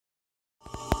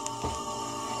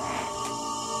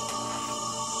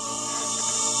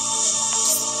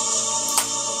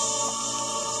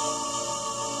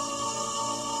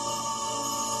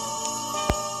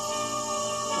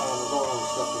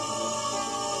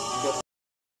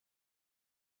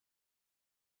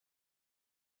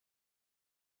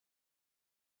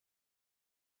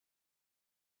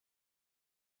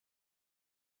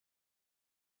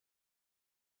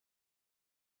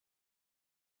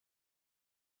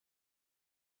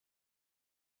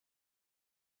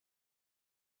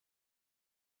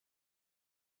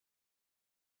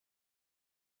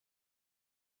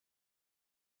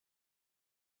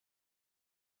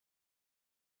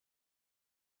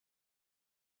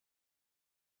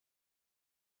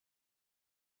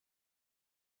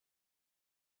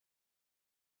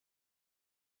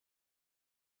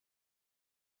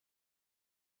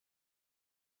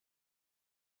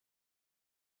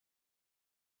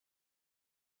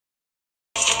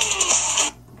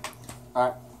All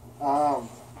right.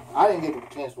 I didn't get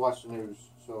a chance to watch the news,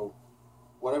 so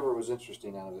whatever was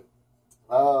interesting out of it.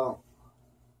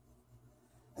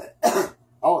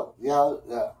 Oh yeah,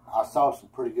 I saw some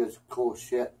pretty good, cool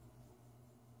shit.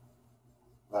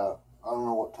 I don't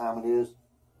know what time it is.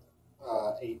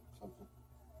 8 something.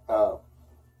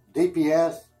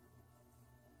 DPS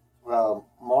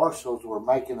marshals were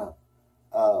making a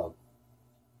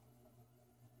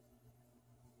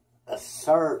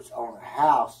search on a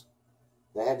house.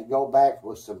 They had to go back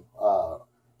with some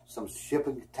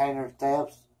shipping container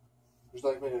thefts. Would you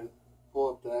like me to pull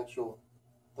up the actual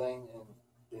thing and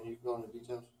then you can go into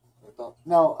details or thoughts?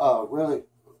 No, really,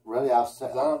 I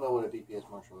said. I don't know what a DPS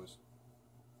marshal is.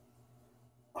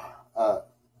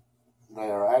 They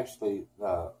are actually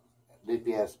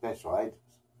DPS special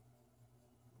agents.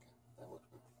 That works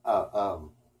better.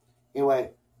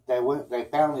 Anyway, they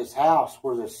found this house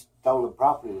where this stolen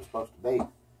property was supposed to be.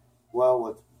 Well,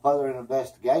 with further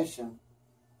investigation,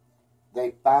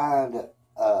 they find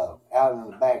out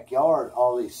in the backyard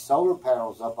all these solar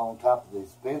panels up on top of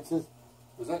these fences.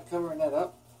 Was that covering that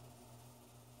up?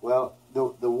 Well,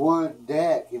 the wood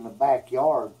deck in the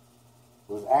backyard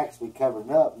was actually covered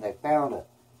up, and they found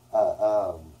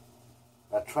a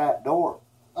trap door.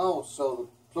 Oh,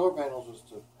 so the solar panels was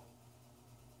to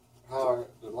power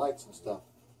the lights and stuff.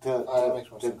 That makes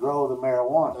more to sense. grow the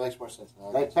marijuana. That makes more sense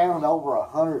now. They found over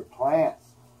 100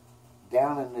 plants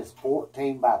down in this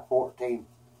 14 by 14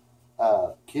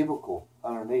 cubicle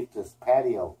underneath this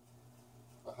patio.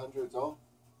 100 is all?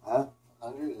 Huh?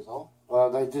 100 is all?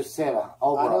 Well, they just said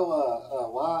over. I know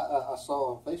I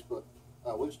saw on Facebook,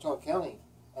 Wichita County,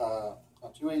 on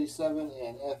 287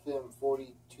 and FM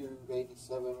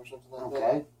 4287 or something like that.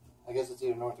 Okay. I guess it's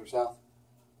either north or south.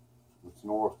 It's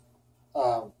north.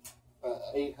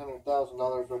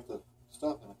 $800,000 worth of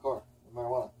stuff in a car,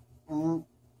 marijuana. Mm-hmm.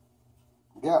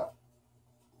 Yeah.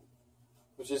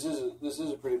 Which this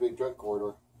is a pretty big drug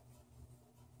corridor.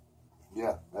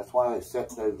 Yeah, that's why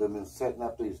they've been setting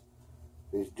up these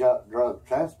drug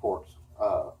transports,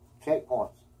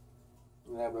 checkpoints.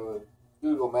 You have a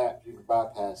Google Maps you can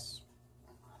bypass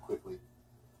quickly.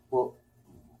 Well,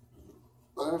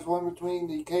 there's one between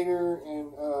Decatur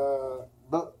and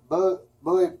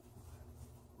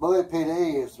Bowie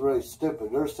PD is really stupid.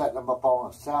 They're setting them up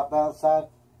on the southbound side.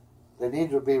 They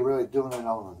need to be really doing it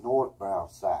on the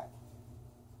northbound side.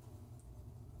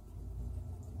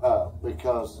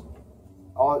 Because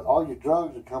all your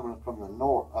drugs are coming from the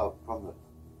north, from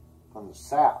the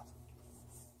south,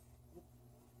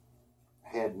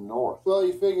 heading north. Well,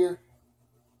 you figure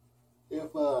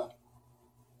if the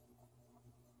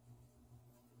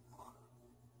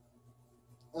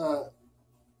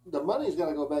money's got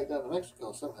to go back down to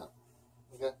Mexico somehow.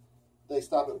 Okay, they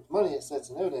stop it with money. It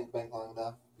sets in everything bank long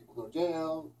enough. People go to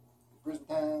jail, prison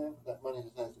time. That money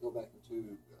just has to go back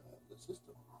into the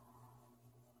system.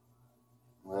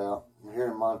 Well, here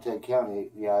in Montague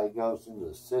County, yeah, it goes into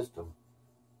the system.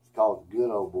 It's called the Good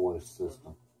Old Boys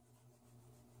system.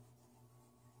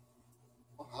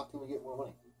 Well, how can we get more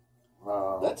money?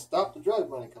 That stopped the drug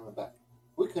money coming back.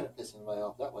 We couldn't piss anybody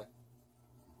off that way.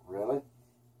 Really?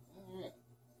 Yeah.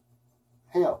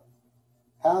 Hell,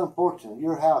 how unfortunate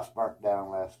your house burnt down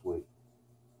last week.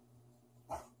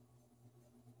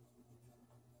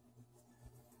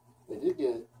 They did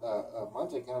get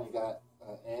Montague County got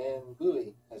and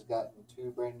Bowie has gotten 2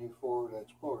 brand new Ford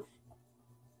Explorers.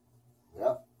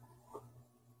 Yep.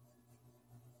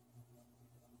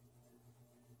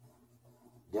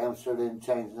 Damn sure didn't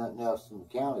change nothing else in the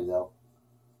county though.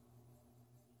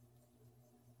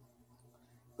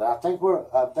 But I think we're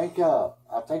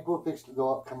fixing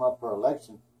to come up for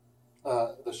election.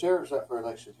 The sheriff's up for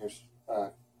election here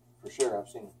for sure. I've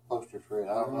seen posters for it.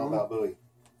 I don't know about Bowie.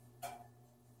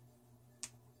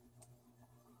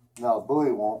 No,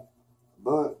 Bowie won't.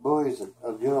 Bowie's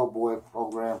a good old boy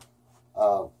program.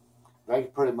 They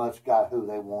pretty much got who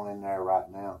they want in there right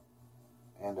now.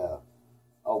 And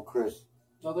old Chris.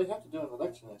 No, they have to do an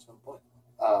election at some point.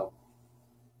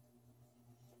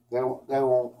 They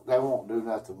won't do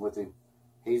nothing with him.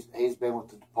 He's been with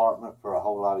the department for a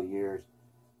whole lot of years,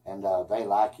 and they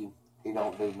like him. He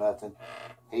don't do nothing.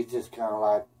 He's just kind of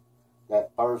like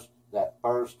that first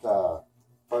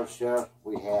sheriff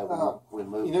we had when we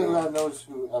moved. You know who I've noticed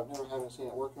who I've never haven't seen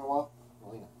it work in a while?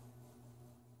 Melina.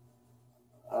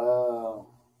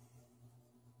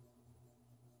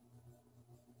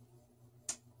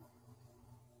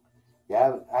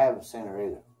 Yeah, I haven't seen her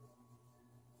either.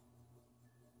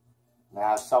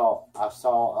 Now I saw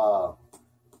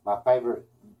my favorite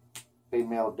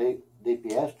female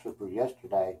DPS trooper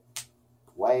yesterday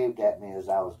waved at me as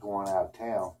I was going out of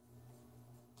town.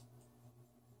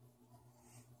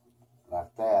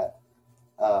 like that.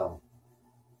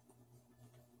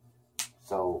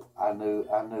 So I knew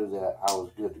that I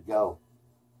was good to go,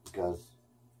 because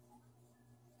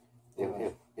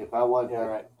if I wasn't, Yeah,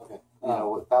 right. Okay.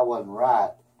 if I wasn't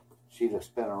right, she'd have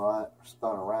spun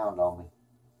around on me.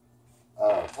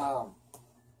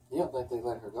 You don't think they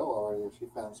let her go already if she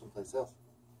found someplace else?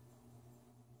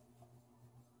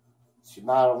 She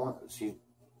might have.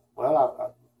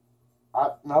 Well,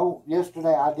 I no.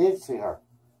 Yesterday I did see her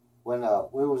when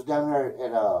we was down there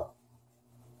at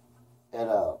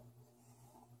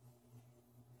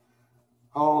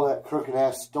that crooked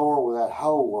ass store where that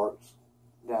hole works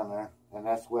down there, and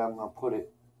that's where I'm gonna put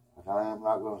it. But I am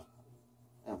not gonna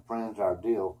infringe our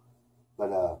deal.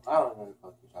 But I don't know what the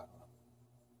fuck you're talking about.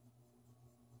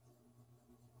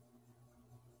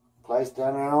 Place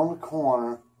down there on the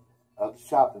corner of the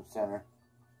shopping center.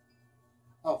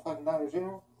 Oh, fucking Dollar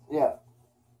General? Yeah.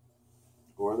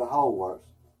 Where the hole works.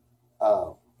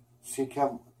 She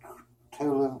come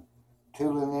tooling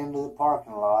into the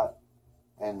parking lot,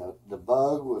 and the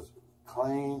bug was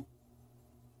clean,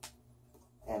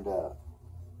 and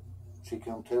she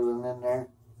come tooling in there.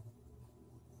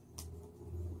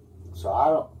 So I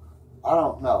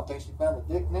don't know. Think she found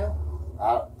the dick now?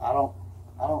 I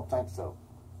don't think so.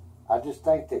 I just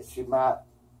think that she might.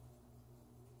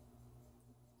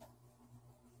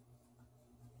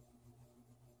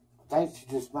 I think she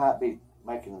just might be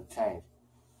making a change.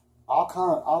 I'll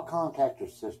contact her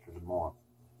sister tomorrow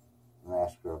and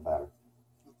ask her about her.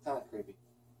 It's kind of creepy.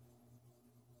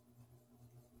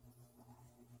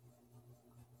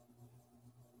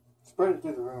 Spread it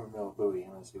through the room, no booty,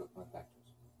 and let's see what comes back to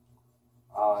us.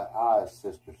 I'll ask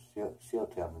sister. She'll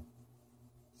tell me.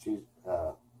 She's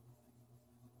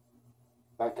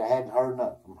in fact, I hadn't heard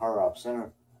nothing from her. I've sent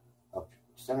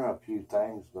her a few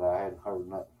things, but I hadn't heard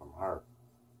nothing from her.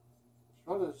 She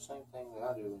probably does the same thing that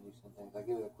I do when you send things. I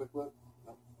give it a quick look.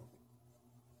 Nope.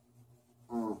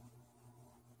 Hmm.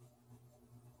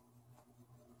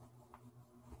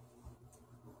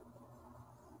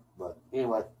 But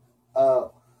anyway,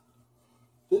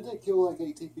 did they kill like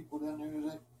 18 people down there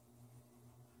today?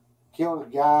 Killed a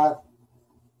guy.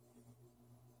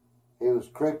 He was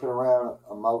creeping around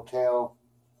a motel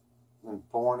in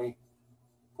Forney.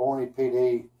 Forney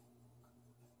PD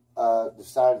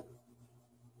decided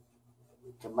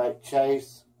to make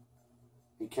chase.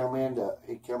 He come into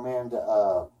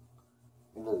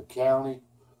the county,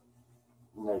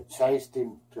 and they chased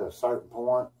him to a certain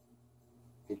point.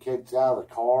 He gets out of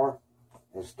the car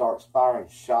and starts firing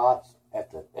shots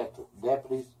at the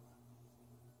deputies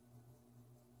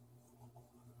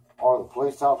or the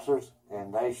police officers,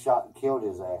 and they shot and killed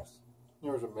his ass.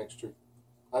 There was a mixture.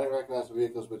 I didn't recognize the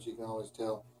vehicles, but you can always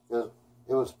tell. It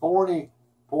was Forney,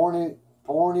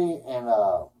 and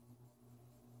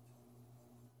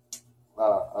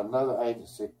another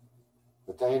agency,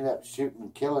 but they ended up shooting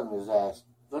and killing his ass.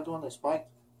 Is that the one they spiked?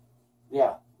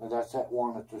 Yeah, and that's that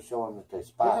one that they're showing that they Look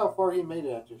spiked. how far he made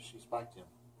it after she spiked him.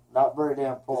 Not very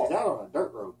damn 'Cause far. he's out on a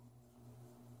dirt road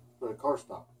where the car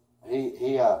stopped.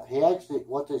 He actually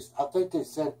I think they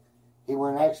said he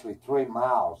went actually 3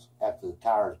 miles after the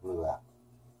tires blew out.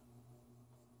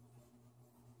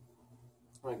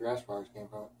 How many grass fires came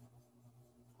from it?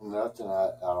 Nothing.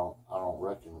 I don't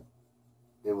reckon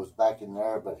it was back in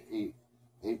there. But he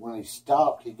when he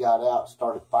stopped, he got out,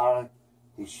 started firing.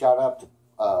 He shot up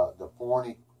the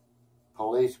Forney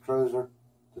police cruiser,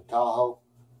 the Tahoe,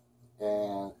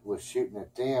 and was shooting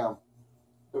at them.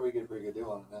 So we get a pretty good deal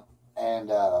on it now.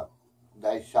 And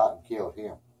they shot and killed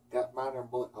him. Got minor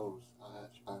bullet holes.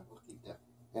 That's fine. We'll keep that.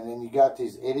 And then you got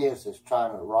these idiots that's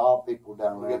trying to rob people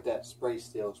down We'll there. get that spray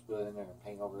steel split in there and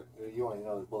paint over it. You won't even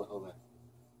know there's a bullet hole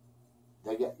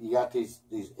there. You got these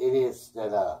idiots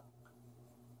that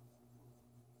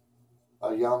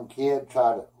a young kid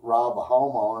tried to rob a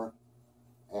homeowner,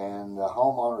 and the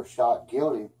homeowner shot and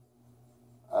killed him.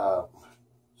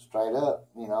 Straight up,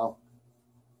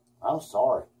 I'm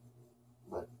sorry,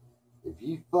 but if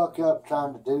you fuck up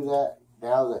trying to do that,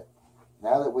 now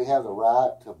that we have the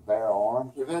right to bear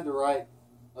arms, We've had the right.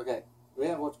 Okay, we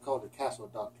have what's called the Castle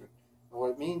Doctrine. And what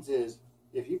it means is,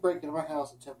 if you break into my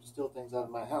house and attempt to steal things out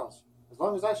of my house, as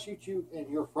long as I shoot you in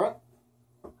your front,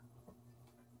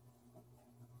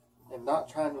 and not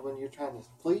trying to, when you're trying to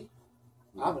flee,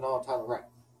 I'm an all-time right.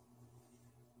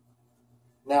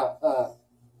 Now,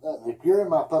 if you're in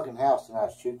my fucking house and I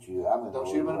shoot you, I'm in. don't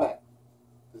shoot them in the back,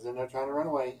 because then they're trying to run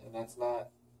away, and that's not.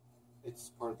 It's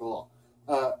part of the law.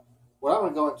 What I'm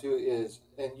going to go into is,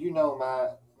 and you know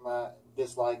my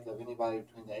dislike of anybody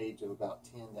between the age of about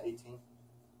 10 to 18.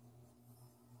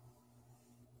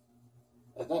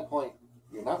 At that point,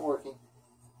 you're not working.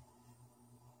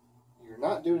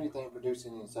 do anything, produce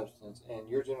any substance, and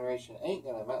your generation ain't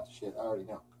gonna amount to shit. I already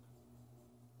know.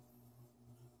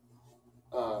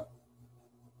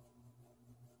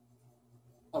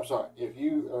 I'm sorry. If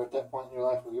you are at that point in your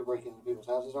life where you're breaking into people's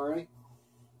houses already,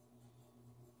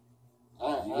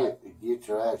 You get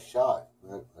your ass shot.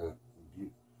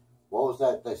 What was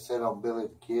that they said on Billy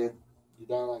the Kid? you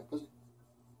die like pussy.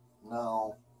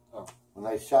 No. Oh. When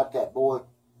they shot that boy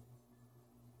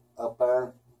up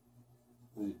there,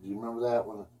 do you remember that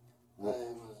one? It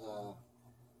was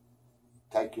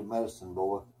Take your medicine,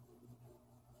 boy.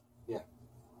 Yeah.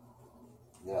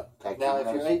 Yeah. Take now your if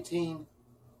medicine. you're 18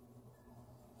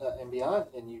 and beyond,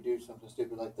 and you do something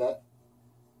stupid like that,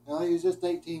 no, he was just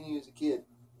 18. He was a kid.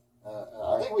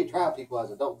 I think we try people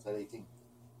as adults at 18.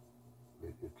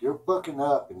 If you're fucking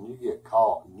up and you get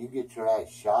caught and you get your ass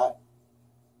shot,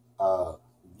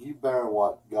 you bear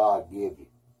what God give you.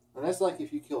 And that's like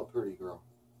if you kill a pretty girl.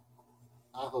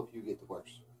 I hope you get the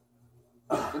worst.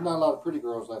 There's not a lot of pretty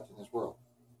girls left in this world.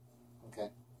 Okay?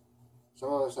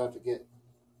 Some of us have to get...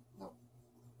 No,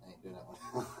 I ain't doing that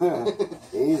one.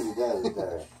 Easy does it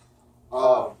there.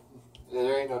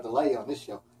 There ain't no delay on this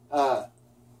show.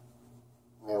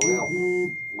 Yeah, we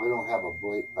don't have a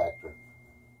bleep factor.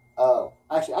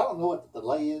 Actually, I don't know what the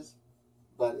delay is,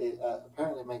 but it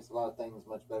apparently makes a lot of things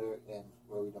much better and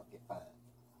where we don't get fined.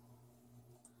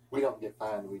 We don't get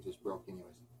fined, we just broke anyways.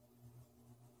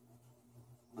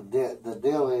 The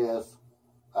deal is,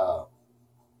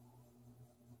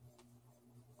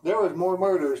 there was more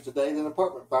murders today than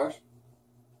apartment fires.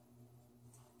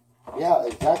 yeah,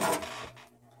 exactly.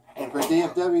 And for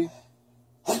DFW,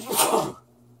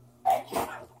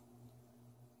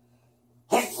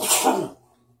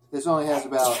 this only has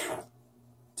about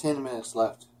 10 minutes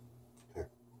left.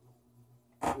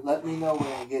 Let me know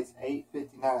when it gets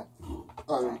 8:59.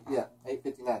 Oh, yeah,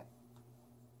 8:59.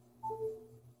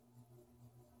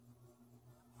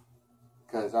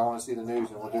 Because I want to see the news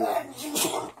and we'll do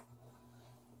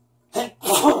it.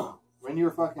 When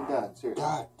you're fucking done, seriously.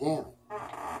 God damn it.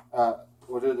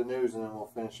 We'll do the news and then we'll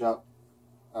finish up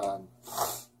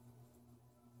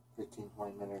 15,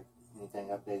 20 minute anything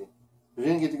updated. We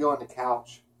didn't get to go on the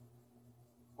couch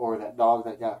or that dog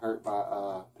that got hurt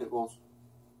by pit bulls.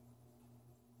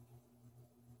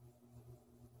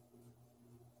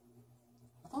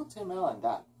 I thought Tim Allen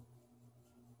died.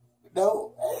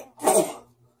 No.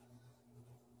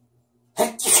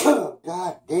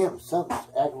 God damn, something's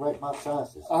aggravating my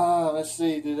sinuses. Let's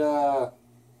see. Did the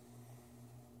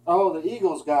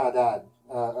Eagles guy died.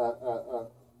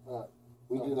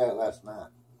 We did that last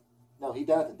night. No, he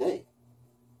died today.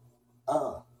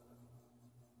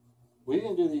 We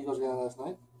didn't do the Eagles guy last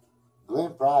night.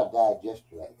 Glenn Fry died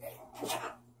yesterday.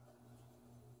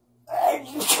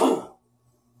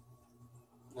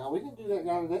 No, we didn't do that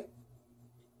guy today.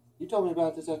 You told me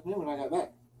about it this afternoon when I got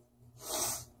back.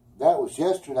 That was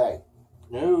yesterday.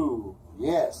 No.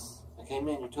 Yes. I came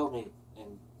in, you told me,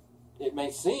 and it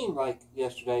may seem like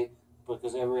yesterday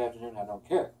because every afternoon I don't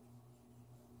care.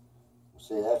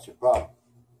 See, that's your problem.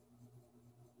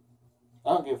 I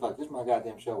don't give a fuck. This is my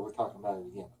goddamn show. We're talking about it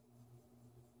again.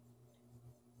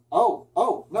 No.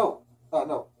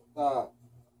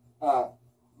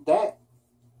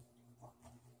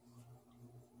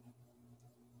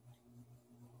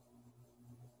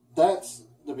 That's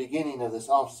the beginning of this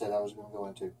offset I was going to go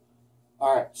into.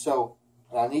 All right, so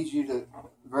I need you to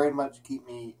very much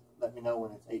let me know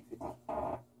when it's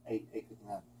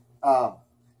 8:59.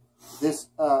 This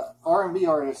R&B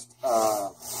artist,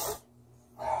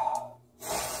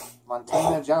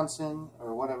 Montana Johnson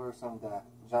or whatever, some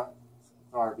guy,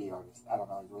 R&B artist. I don't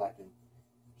know. He's elected.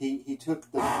 He took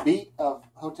the beat of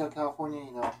Hotel California,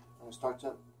 when it starts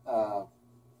up, how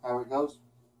it goes,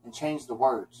 and changed the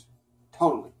words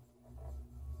totally.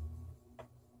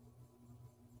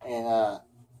 And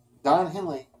Don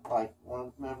Henley, like one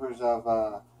of the members of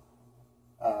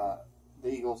the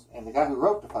Eagles, and the guy who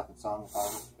wrote the fucking song,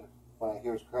 if what I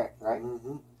hear is correct, right?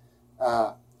 Mm-hmm.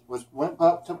 Went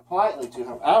up to politely to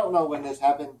him. I don't know when this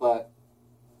happened, but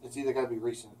it's either got to be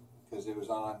recent because it was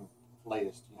on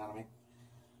latest. You know what I mean?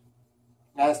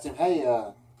 I asked him, hey,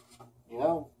 at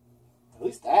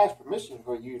least ask permission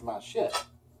before you use my shit.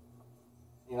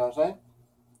 You know what I'm saying?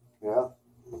 Yeah.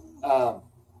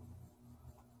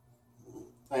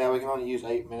 Yeah, we can only use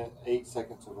 8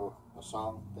 seconds of a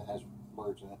song that has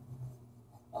words in it.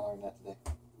 I learned that today.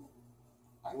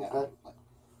 I got it.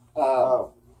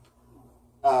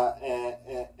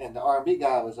 And the R&B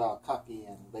guy was all cocky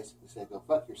and basically said, "Go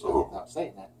fuck yourself," without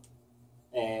saying that.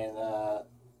 And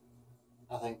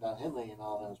I think Don Henley and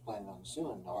all them was planning on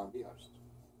suing the R&B artist.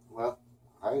 Well,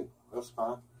 hey, that's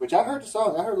fine. Which I heard the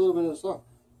song. I heard a little bit of the song.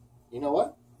 You know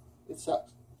what? It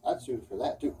sucks. I'd sue for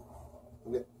that too.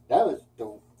 That was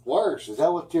the worst. Is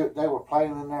that what they were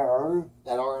playing in there earlier?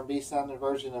 That R&B sounding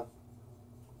version of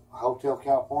Hotel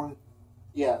California?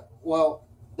 Yeah. Well,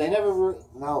 they never.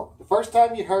 No. The first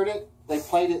time you heard it, they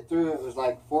played it through. It was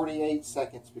like 48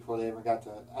 seconds before they ever got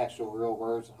to actual real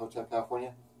words in Hotel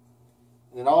California.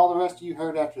 And then all the rest you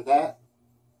heard after that,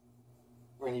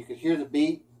 when you could hear the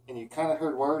beat and you kind of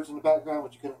heard words in the background,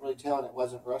 but you couldn't really tell, and it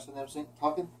wasn't Russ and them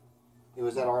talking. It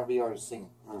was that R&B artist singing.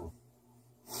 Mm.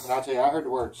 And I'll tell you, I heard the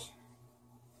words.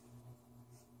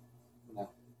 No.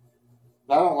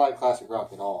 But I don't like classic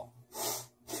rock at all.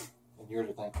 And you're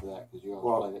to thank for that, because you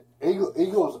always played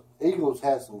it. Eagles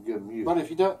has some good music. But if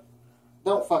you don't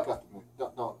fuck up the music.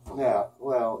 Don't fuck Yeah, up.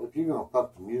 well, if you're going to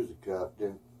fuck the music up,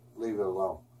 then leave it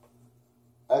alone.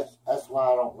 That's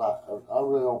why I don't like, I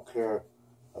really don't care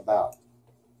about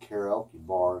karaoke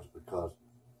bars, because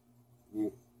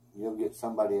you'll get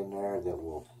somebody in there that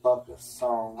will fuck a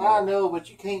song. I know, but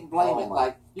you can't blame it.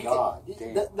 Like, God,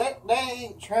 they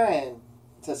ain't trying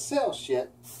to sell shit.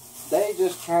 They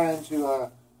just trying to,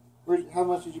 how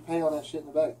much did you pay on that shit in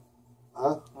the bag?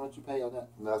 Huh? How much you pay on that?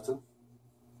 Nothing.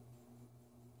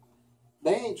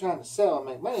 They ain't trying to sell and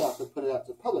make money off it, put it out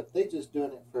to the public. They just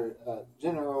doing it for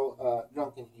general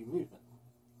drunken amusement.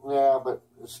 Yeah, but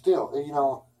still,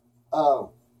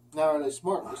 Now, are they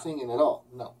smart for singing at all?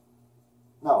 No.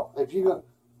 No, if you go,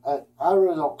 I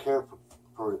really don't care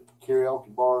for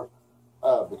karaoke bars,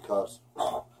 because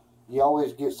you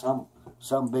always get some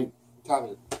big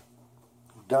Tommy,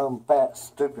 dumb, fat,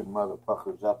 stupid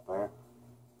motherfuckers up there.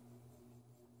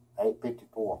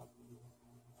 854.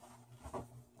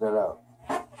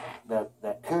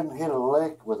 That couldn't hit a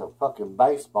lick with a fucking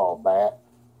baseball bat,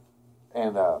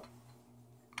 and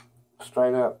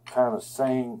straight up kind of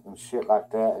sing and shit like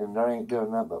that, and they ain't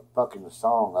doing nothing but fucking the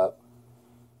song up.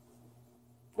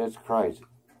 It's crazy.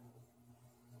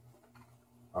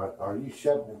 Are you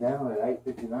shutting it down at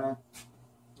 8:59?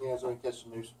 yeah, so we can catch the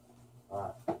news.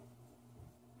 All right.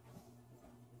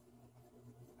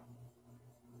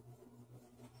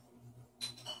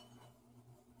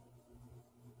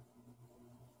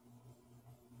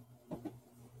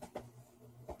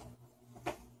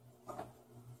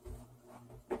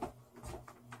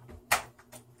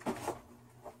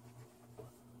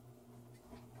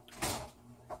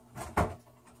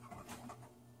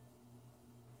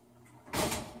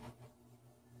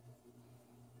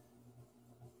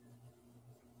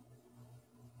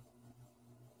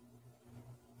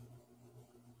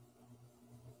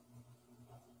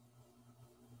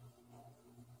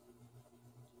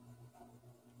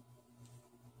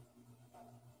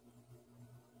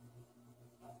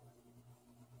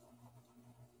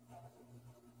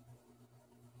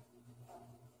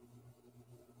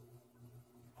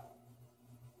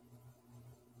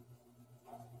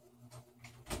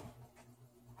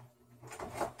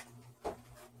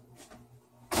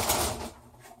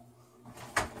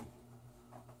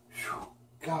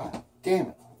 God damn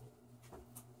it.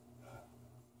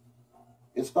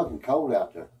 It's fucking cold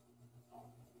out there.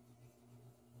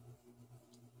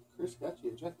 Chris got you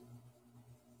a jacket.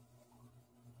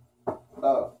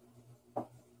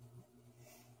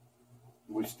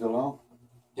 We still on?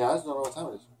 Yeah, I just don't know what time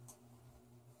it is.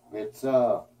 It's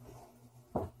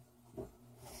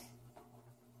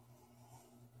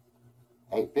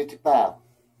 8:55.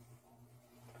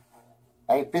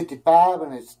 8:55,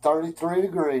 and it's 33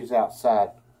 degrees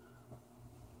outside.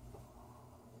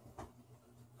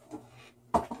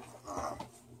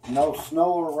 No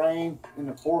snow or rain in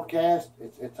the forecast.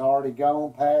 It's already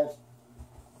gone past.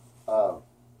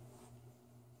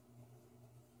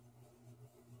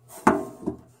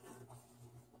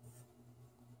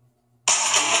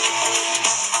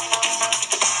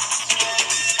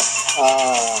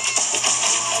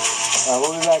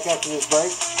 We'll be back after this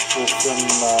break with some.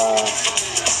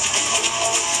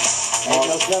 Ain't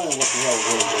no telling what the hell we're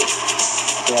going to do.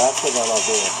 Yeah, I still got a lot of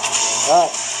doing. All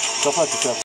right, go fuck yourself.